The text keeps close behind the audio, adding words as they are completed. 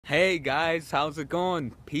Hey guys, how's it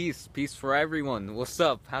going? Peace for everyone. What's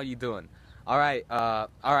up? How you doing? All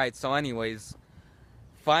right, so anyways,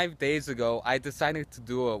 5 days ago I decided to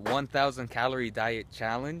do a 1000 calorie diet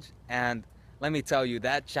challenge, and let me tell you,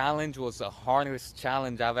 that challenge was the hardest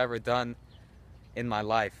challenge I've ever done in my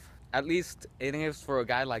life. At least it is for a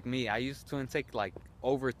guy like me. I used to intake like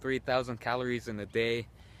over 3000 calories in a day.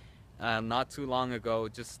 Not too long ago,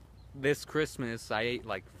 just this Christmas, I ate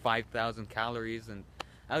like 5,000 calories, and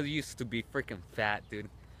I used to be freaking fat, dude.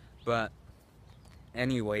 But,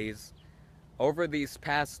 anyways, over these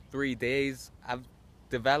past 3 days, I've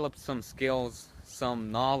developed some skills, some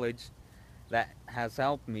knowledge that has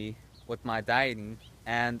helped me with my dieting.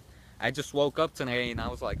 And I just woke up today and I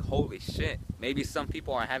was like, holy shit, maybe some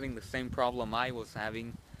people are having the same problem I was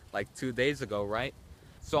having like 2 days ago, right?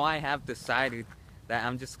 So I have decided that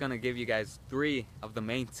I'm just gonna give you guys 3 of the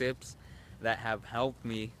main tips that have helped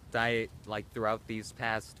me diet like throughout these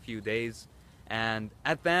past few days. And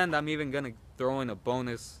at the end, I'm even gonna throw in a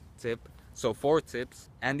bonus tip, so 4 tips.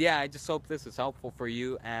 And yeah, I just hope this is helpful for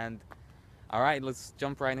you. And all right, let's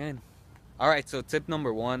jump right in. All right, so tip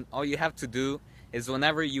number 1, all you have to do is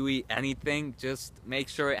whenever you eat anything, just make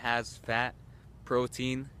sure it has fat,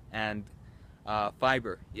 protein, and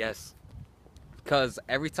fiber. Yes, because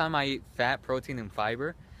every time I eat fat, protein, and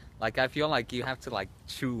fiber, like I feel like you have to like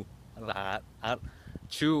chew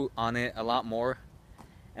on it a lot more,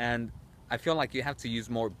 and I feel like you have to use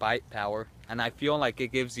more bite power, and I feel like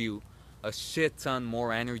it gives you a shit ton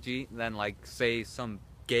more energy than like say some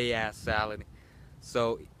gay ass salad.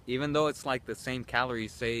 So even though it's like the same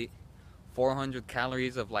calories, say 400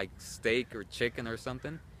 calories of like steak or chicken or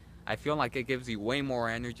something, I feel like it gives you way more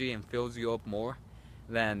energy and fills you up more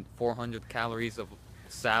than 400 calories of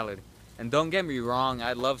salad. And don't get me wrong,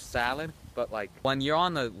 I love salad, but like when you're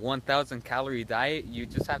on a 1000 calorie diet, you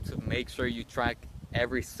just have to make sure you track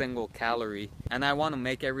every single calorie. And I want to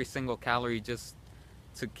make every single calorie just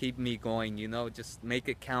to keep me going, you know, just make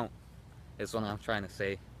it count is what I'm trying to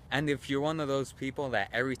say. And if you're one of those people that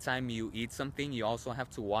every time you eat something, you also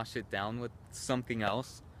have to wash it down with something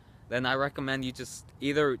else, then I recommend you just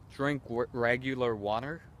either drink regular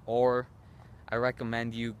water, or I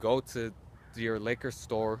recommend you go to your liquor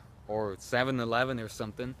store or 7-Eleven or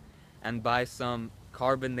something and buy some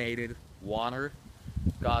carbonated water.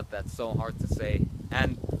 God, that's so hard to say.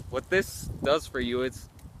 And what this does for you, it's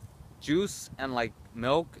juice and like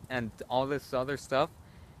milk and all this other stuff.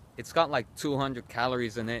 It's got like 200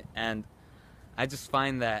 calories in it, and I just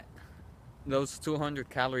find that those 200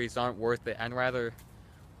 calories aren't worth it. I'd rather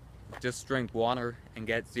just drink water and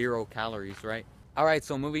get 0 calories, right? Alright,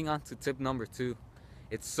 so moving on to tip number 2.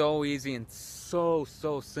 It's so easy and so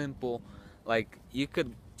simple. Like, you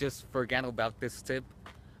could just forget about this tip,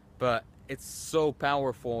 but it's so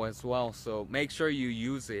powerful as well, so make sure you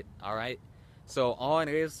use it, alright? So all it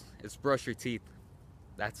is brush your teeth.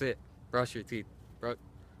 That's it. Brush your teeth.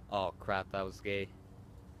 Oh crap, that was gay.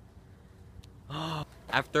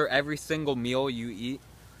 After every single meal you eat,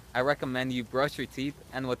 I recommend you brush your teeth,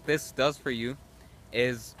 and what this does for you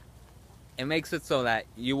is it makes it so that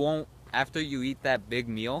you won't, after you eat that big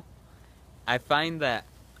meal, I find that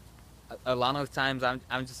a lot of times I'm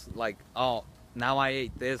just like, oh, now I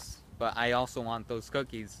ate this, but I also want those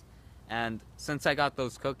cookies. And since I got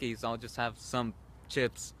those cookies, I'll just have some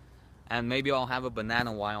chips, and maybe I'll have a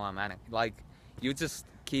banana while I'm at it. Like, you just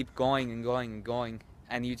keep going and going and going,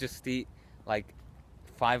 and you just eat like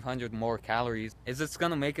 500 more calories. Is it's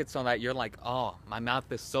gonna make it so that you're like, oh, my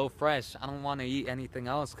mouth is so fresh, I don't want to eat anything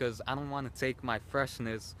else because I don't want to take my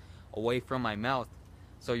freshness away from my mouth.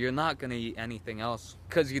 So you're not gonna eat anything else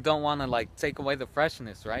because you don't want to like take away the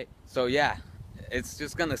freshness, right? So yeah, it's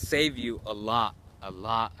just gonna save you a lot,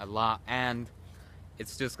 and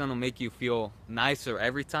it's just gonna make you feel nicer.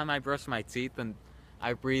 Every time I brush my teeth and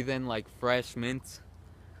I breathe in like fresh mint,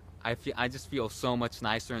 I just feel so much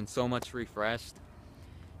nicer and so much refreshed.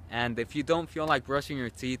 And if you don't feel like brushing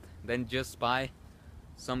your teeth, then just buy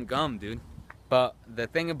some gum, dude. But the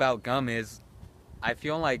thing about gum is, I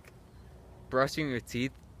feel like brushing your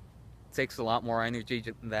teeth takes a lot more energy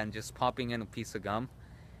than just popping in a piece of gum.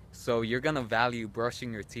 So you're gonna value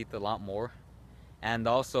brushing your teeth a lot more. And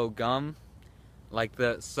also gum, like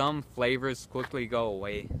some flavors quickly go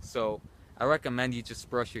away. So I recommend you just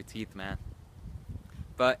brush your teeth, man.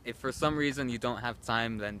 But if for some reason you don't have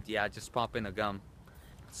time, then yeah, just pop in a gum.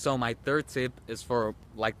 So my third tip is for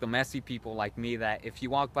like the messy people like me, that if you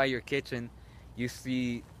walk by your kitchen, you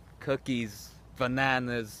see cookies,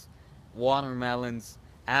 bananas, watermelons,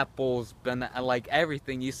 apples, like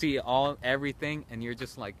everything. You see everything, and you're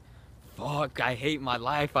just like, fuck, I hate my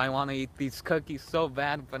life. I want to eat these cookies so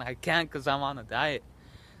bad, but I can't because I'm on a diet.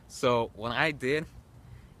 So what I did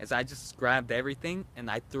is I just grabbed everything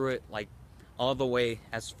and I threw it like all the way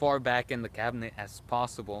as far back in the cabinet as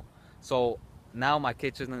possible. So now my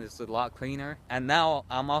kitchen is a lot cleaner, and now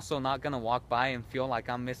I'm also not gonna walk by and feel like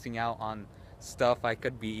I'm missing out on stuff I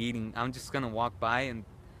could be eating. I'm just gonna walk by and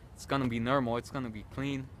it's gonna be normal, it's gonna be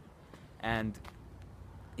clean, and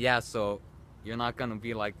yeah, so you're not gonna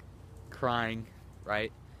be like crying,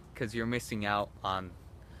 right? Because you're missing out on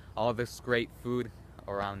all this great food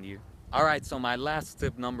around you. Alright, so my last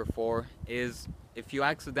tip, number 4, is if you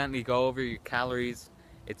accidentally go over your calories,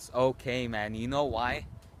 it's okay, man. You know why?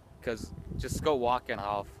 Because just go walk it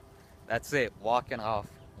off. That's it, walk it off.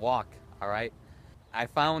 Walk, alright? I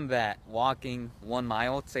found that walking 1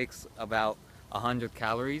 mile takes about 100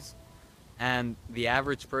 calories, and the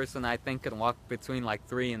average person I think can walk between like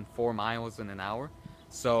 3 and 4 miles in an hour.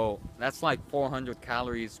 So that's like 400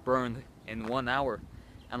 calories burned in 1 hour.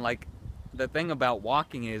 And like the thing about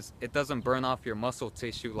walking is it doesn't burn off your muscle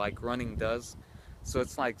tissue like running does. So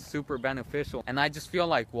it's like super beneficial. And I just feel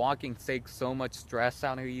like walking takes so much stress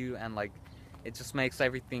out of you, and like it just makes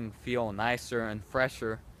everything feel nicer and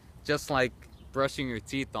fresher. Just like brushing your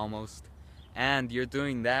teeth almost. And you're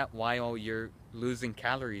doing that while you're losing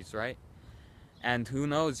calories, right? And who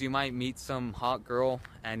knows, you might meet some hot girl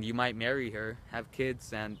and you might marry her, have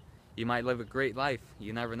kids, and you might live a great life.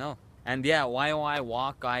 You never know. And yeah, while I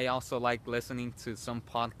walk, I also like listening to some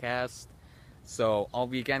podcasts. So I'll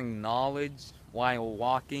be getting knowledge while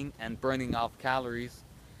walking and burning off calories.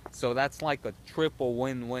 So that's like a triple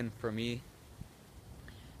win-win for me.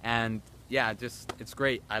 And yeah, just it's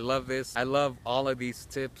great. I love this. I love all of these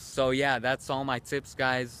tips. So yeah, that's all my tips,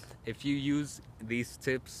 guys. If you use these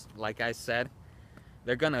tips, like I said,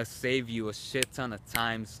 they're gonna save you a shit ton of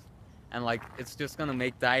times, and like it's just gonna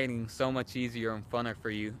make dieting so much easier and funner for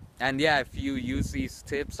you. And yeah, if you use these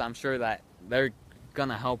tips, I'm sure that they're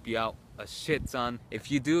gonna help you out a shit ton. If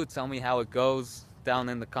you do, tell me how it goes down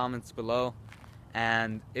in the comments below.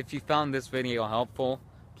 And if you found this video helpful,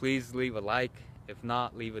 please leave a like. If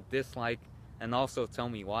not, leave a dislike, and also tell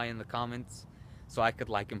me why in the comments so I could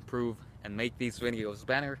like improve and make these videos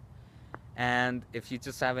better. And if you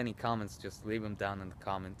just have any comments, just leave them down in the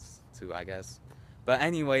comments too, I guess. But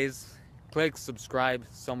anyways, click subscribe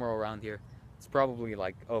somewhere around here. It's probably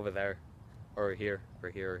like over there, or here, or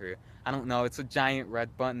here, or here. I don't know. It's a giant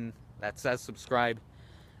red button that says subscribe.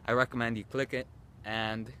 I recommend you click it.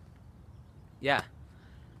 And yeah,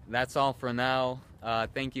 that's all for now.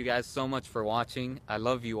 Thank you guys so much for watching. I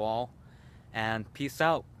love you all, and peace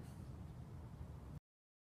out.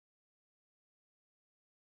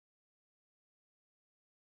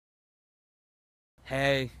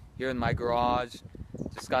 Hey, here in my garage,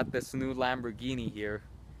 just got this new Lamborghini here.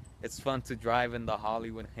 It's fun to drive in the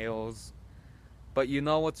Hollywood Hills. But you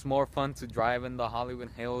know what's more fun to drive in the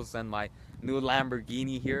Hollywood Hills than my new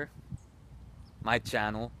Lamborghini here? My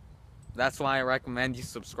channel. That's why I recommend you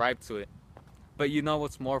subscribe to it. But you know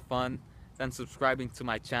what's more fun than subscribing to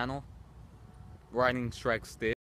my channel? Riding Shrek Stick.